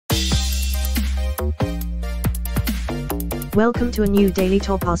Welcome to a new Daily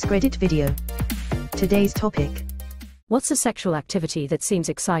Top Askreddit video. Today's topic. What's a sexual activity that seems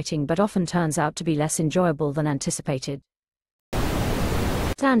exciting but often turns out to be less enjoyable than anticipated?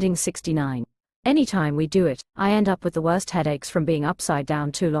 Standing 69. Anytime we do it, I end up with the worst headaches from being upside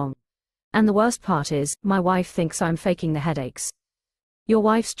down too long. And the worst part is, my wife thinks I'm faking the headaches. Your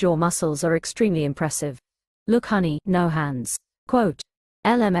wife's jaw muscles are extremely impressive. Look honey, no hands. Quote.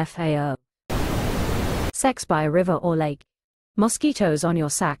 LMFAO. Sex by a river or lake. Mosquitoes on your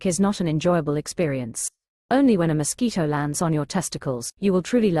sack is not an enjoyable experience. Only when a mosquito lands on your testicles, you will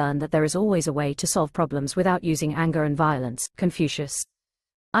truly learn that there is always a way to solve problems without using anger and violence. Confucius.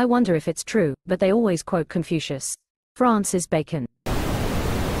 I wonder if it's true, but they always quote Confucius. Francis Bacon.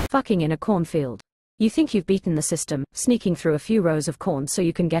 Fucking in a cornfield. You think you've beaten the system, sneaking through a few rows of corn so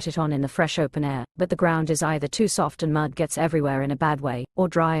you can get it on in the fresh open air, but the ground is either too soft and mud gets everywhere in a bad way, or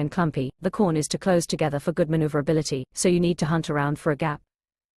dry and clumpy, the corn is too close together for good maneuverability, so you need to hunt around for a gap.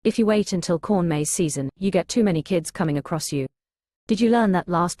 If you wait until corn maze season, you get too many kids coming across you. Did you learn that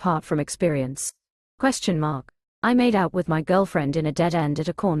last part from experience? Question mark. I made out with my girlfriend in a dead end at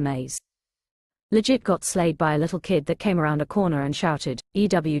a corn maze. Legit got slayed by a little kid that came around a corner and shouted,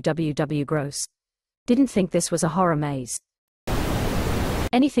 "EWWW gross." Didn't think this was a horror maze.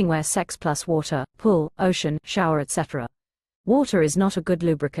 Anything where sex plus water, pool, ocean, shower etc. Water is not a good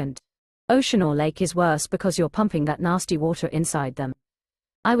lubricant. Ocean or lake is worse because you're pumping that nasty water inside them.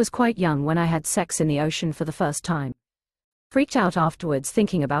 I was quite young when I had sex in the ocean for the first time. Freaked out afterwards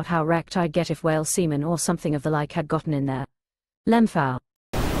thinking about how wrecked I'd get if whale semen or something of the like had gotten in there. Lemfow.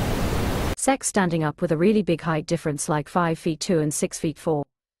 Sex standing up with a really big height difference like 5 feet 2 and 6 feet 4.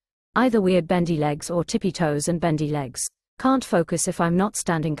 Either weird bendy legs or tippy toes and bendy legs. Can't focus if I'm not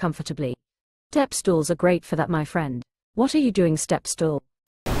standing comfortably. Step stools are great for that, my friend. What are you doing, step stool?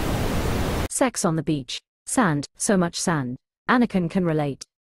 Sex on the beach. Sand, so much sand. Anakin can relate.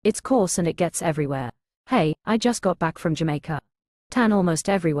 It's coarse and it gets everywhere. Hey, I just got back from Jamaica. Tan almost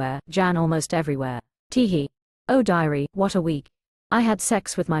everywhere, Jan almost everywhere. Teehee. Oh diary, what a week. I had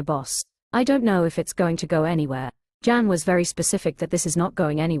sex with my boss. I don't know if it's going to go anywhere. Jan was very specific that this is not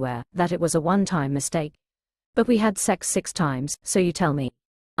going anywhere, that it was a one-time mistake. But we had sex 6 times, so you tell me.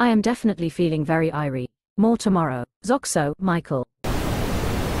 I am definitely feeling very irie. More tomorrow. Zoxo, Michael.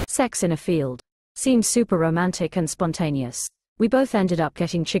 Sex in a field. Seemed super romantic and spontaneous. We both ended up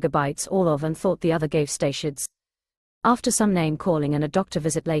getting chigga bites all of and thought the other gave stations. After some name calling and a doctor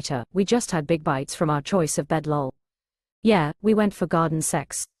visit later, we just had big bites from our choice of bed lol. Yeah, we went for garden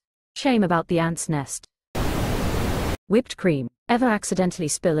sex. Shame about the ant's nest. Whipped cream. Ever accidentally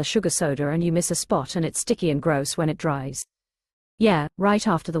spill a sugar soda and you miss a spot and it's sticky and gross when it dries? Yeah, right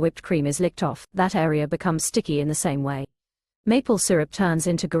after the whipped cream is licked off, that area becomes sticky in the same way. Maple syrup turns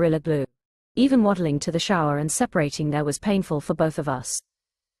into Gorilla Glue. Even waddling to the shower and separating there was painful for both of us.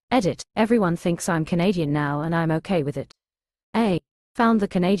 Edit. Everyone thinks I'm Canadian now and I'm okay with it. Found the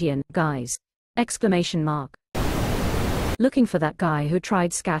Canadian, guys. Exclamation mark. Looking for that guy who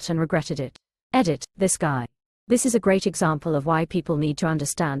tried scat and regretted it. Edit. This guy. This is a great example of why people need to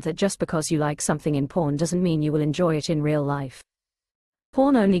understand that just because you like something in porn doesn't mean you will enjoy it in real life.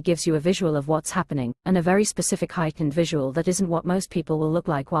 Porn only gives you a visual of what's happening, and a very specific heightened visual that isn't what most people will look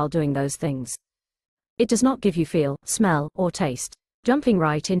like while doing those things. It does not give you feel, smell, or taste. Jumping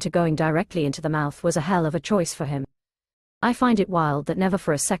right into going directly into the mouth was a hell of a choice for him. I find it wild that never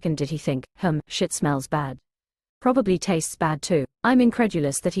for a second did he think, shit smells bad. Probably tastes bad too. I'm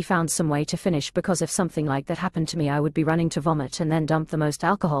incredulous that he found some way to finish, because if something like that happened to me I would be running to vomit and then dump the most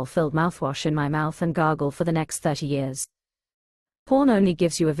alcohol-filled mouthwash in my mouth and gargle for the next 30 years. Porn only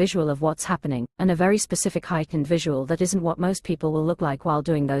gives you a visual of what's happening, and a very specific heightened visual that isn't what most people will look like while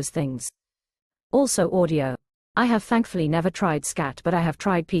doing those things. Also audio. I have thankfully never tried scat, but I have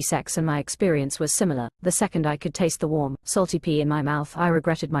tried pee sex and my experience was similar. The second I could taste the warm, salty pee in my mouth I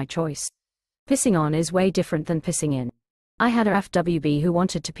regretted my choice. Pissing on is way different than pissing in. I had a FWB who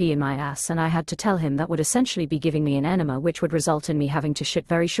wanted to pee in my ass and I had to tell him that would essentially be giving me an enema, which would result in me having to shit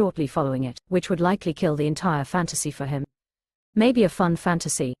very shortly following it, which would likely kill the entire fantasy for him. Maybe a fun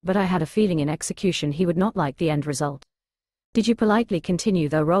fantasy, but I had a feeling in execution he would not like the end result. Did you politely continue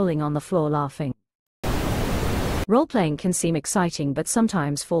though, rolling on the floor laughing? Role-playing can seem exciting but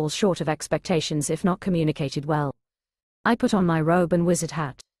sometimes falls short of expectations if not communicated well. I put on my robe and wizard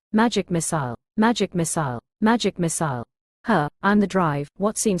hat. Magic missile, magic missile, magic missile. I'm the drive.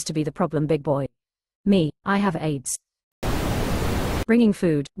 What seems to be the problem, big boy? Me, I have AIDS. Bringing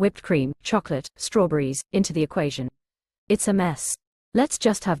food, whipped cream, chocolate, strawberries, into the equation. It's a mess. Let's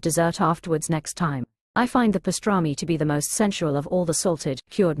just have dessert afterwards next time. I find the pastrami to be the most sensual of all the salted,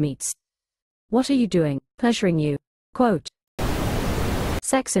 cured meats. What are you doing? Pleasuring you. Quote.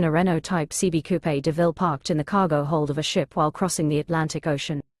 Sex in a Renault-type CB Coupe de Ville parked in the cargo hold of a ship while crossing the Atlantic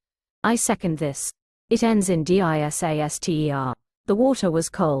Ocean. I second this. It ends in disaster. The water was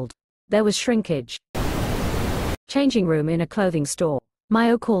cold. There was shrinkage. Changing room in a clothing store.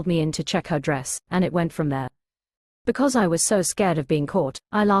 Mayo called me in to check her dress, and it went from there. Because I was so scared of being caught,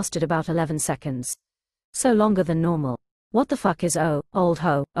 I lasted about 11 seconds. So longer than normal. What the fuck is old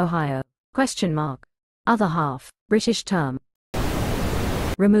ho, Ohio? Question mark. Other half. British term.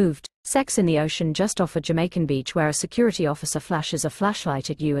 Removed. Sex in the ocean just off a Jamaican beach where a security officer flashes a flashlight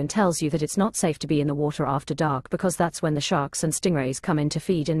at you and tells you that it's not safe to be in the water after dark because that's when the sharks and stingrays come in to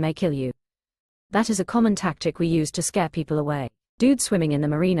feed and may kill you. That is a common tactic we use to scare people away. Dude swimming in the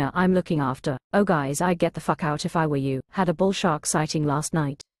marina I'm looking after. Oh guys, I'd get the fuck out if I were you. Had a bull shark sighting last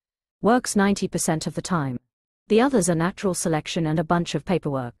night. Works 90% of the time. The others are natural selection and a bunch of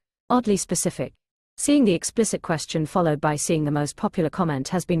paperwork. Oddly specific. Seeing the explicit question followed by seeing the most popular comment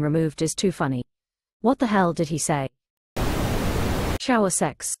has been removed is too funny. What the hell did he say? Shower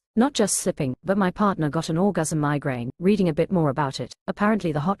sex. Not just slipping, but my partner got an orgasm migraine. Reading a bit more about it,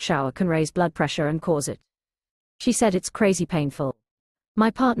 apparently the hot shower can raise blood pressure and cause it. She said it's crazy painful. My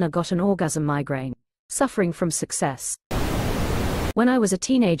partner got an orgasm migraine. Suffering from success. When I was a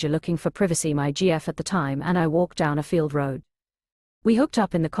teenager looking for privacy, my GF at the time, and I walked down a field road. We hooked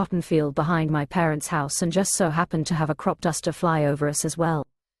up in the cotton field behind my parents' house and just so happened to have a crop duster fly over us as well.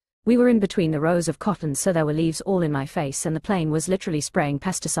 We were in between the rows of cotton, so there were leaves all in my face and the plane was literally spraying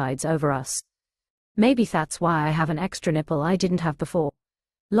pesticides over us. Maybe that's why I have an extra nipple I didn't have before.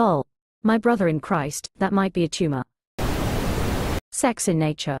 Lol. My brother in Christ, that might be a tumor. Sex in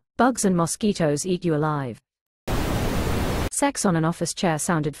nature. Bugs and mosquitoes eat you alive. Sex on an office chair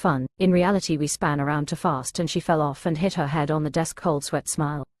sounded fun. In reality we span around too fast and she fell off and hit her head on the desk. Cold sweat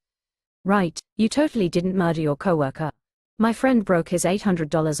smile. Right, you totally didn't murder your coworker. My friend broke his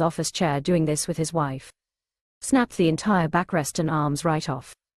 $800 office chair doing this with his wife. Snapped the entire backrest and arms right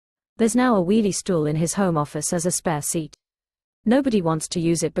off. There's now a wheelie stool in his home office as a spare seat. Nobody wants to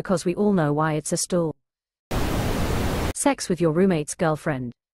use it because we all know why it's a stool. Sex with your roommate's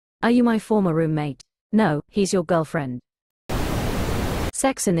girlfriend. Are you my former roommate? No, he's your girlfriend.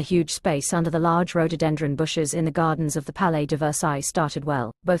 Sex in the huge space under the large rhododendron bushes in the gardens of the Palais de Versailles started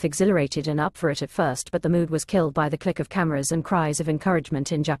well, both exhilarated and up for it at first, but the mood was killed by the click of cameras and cries of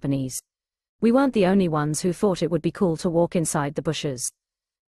encouragement in Japanese. We weren't the only ones who thought it would be cool to walk inside the bushes.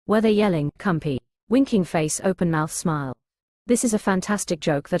 Were they yelling, "Comfy"? Winking face, open mouth smile. This is a fantastic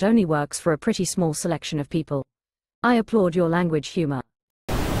joke that only works for a pretty small selection of people. I applaud your language humor.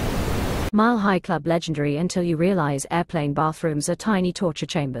 Mile High Club legendary until you realize airplane bathrooms are tiny torture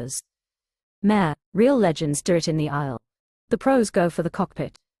chambers. Meh, real legends do it in the aisle. The pros go for the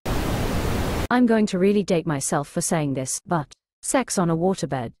cockpit. I'm going to really date myself for saying this, but sex on a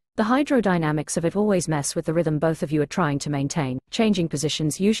waterbed. The hydrodynamics of it always mess with the rhythm both of you are trying to maintain. Changing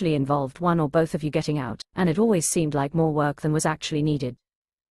positions usually involved one or both of you getting out, and it always seemed like more work than was actually needed.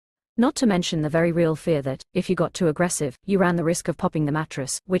 Not to mention the very real fear that, if you got too aggressive, you ran the risk of popping the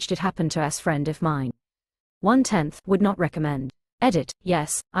mattress, which did happen to S friend if mine. 1/10, would not recommend. Edit,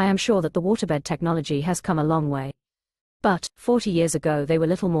 yes, I am sure that the waterbed technology has come a long way. But, 40 years ago they were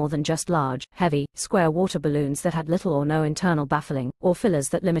little more than just large, heavy, square water balloons that had little or no internal baffling, or fillers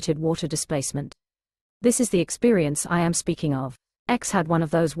that limited water displacement. This is the experience I am speaking of. X had one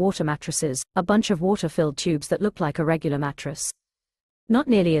of those water mattresses, a bunch of water-filled tubes that looked like a regular mattress. Not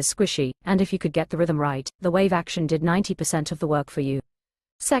nearly as squishy, and if you could get the rhythm right, the wave action did 90% of the work for you.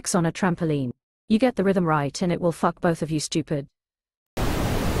 Sex on a trampoline. You get the rhythm right and it will fuck both of you stupid.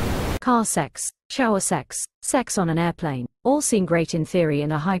 Car sex, shower sex, sex on an airplane, all seem great in theory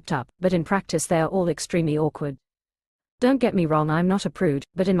and are hyped up, but in practice they are all extremely awkward. Don't get me wrong, I'm not a prude,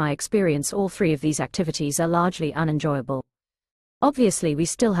 but in my experience all three of these activities are largely unenjoyable. Obviously we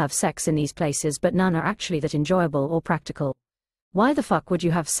still have sex in these places, but none are actually that enjoyable or practical. Why the fuck would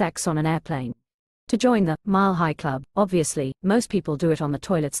you have sex on an airplane? To join the Mile High Club, obviously, most people do it on the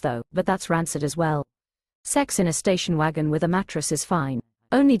toilets though, but that's rancid as well. Sex in a station wagon with a mattress is fine.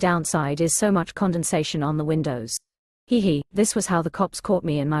 Only downside is so much condensation on the windows. Hee, this was how the cops caught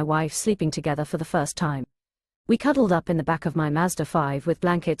me and my wife sleeping together for the first time. We cuddled up in the back of my Mazda 5 with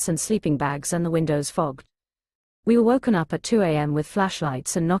blankets and sleeping bags and the windows fogged. We were woken up at 2 a.m. with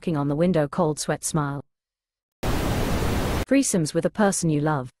flashlights and knocking on the window. Cold sweat smile. Threesomes with a person you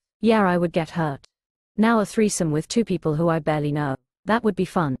love. Yeah, I would get hurt. Now a threesome with two people who I barely know. That would be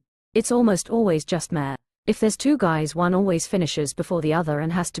fun. It's almost always just meh. If there's two guys, one always finishes before the other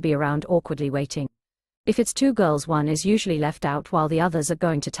and has to be around awkwardly waiting. If it's two girls, one is usually left out while the others are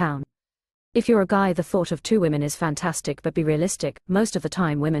going to town. If you're a guy, the thought of 2 women is fantastic, but be realistic, most of the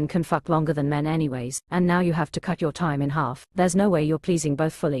time women can fuck longer than men anyways, and now you have to cut your time in half. There's no way you're pleasing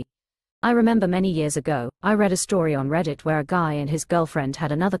both fully. I remember many years ago, I read a story on Reddit where a guy and his girlfriend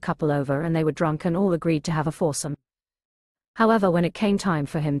had another couple over and they were drunk and all agreed to have a foursome. However, when it came time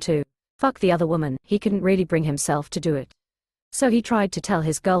for him to fuck the other woman, he couldn't really bring himself to do it. So he tried to tell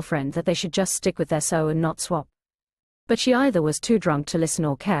his girlfriend that they should just stick with their so and not swap. But she either was too drunk to listen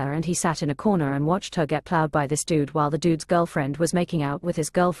or care, and he sat in a corner and watched her get plowed by this dude while the dude's girlfriend was making out with his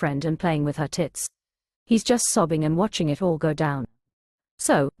girlfriend and playing with her tits. He's just sobbing and watching it all go down.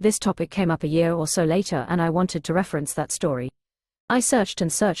 So, this topic came up a year or so later and I wanted to reference that story. I searched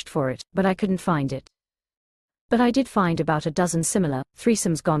and searched for it, but I couldn't find it. But I did find about a dozen similar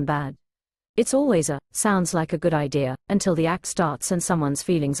threesomes gone bad. It's always sounds like a good idea, until the act starts and someone's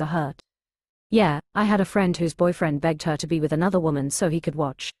feelings are hurt. Yeah, I had a friend whose boyfriend begged her to be with another woman so he could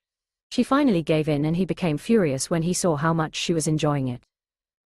watch. She finally gave in and he became furious when he saw how much she was enjoying it.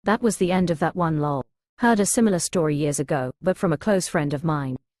 That was the end of that one lol. Heard a similar story years ago, but from a close friend of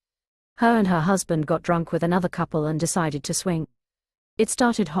mine. Her and her husband got drunk with another couple and decided to swing. It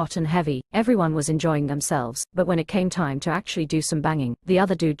started hot and heavy, everyone was enjoying themselves, but when it came time to actually do some banging, the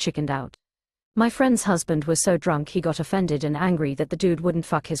other dude chickened out. My friend's husband was so drunk he got offended and angry that the dude wouldn't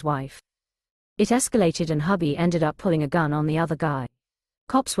fuck his wife. It escalated and hubby ended up pulling a gun on the other guy.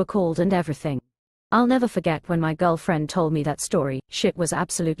 Cops were called and everything. I'll never forget when my girlfriend told me that story. Shit was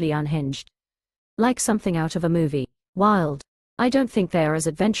absolutely unhinged. Like something out of a movie. Wild. I don't think they are as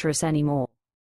adventurous anymore.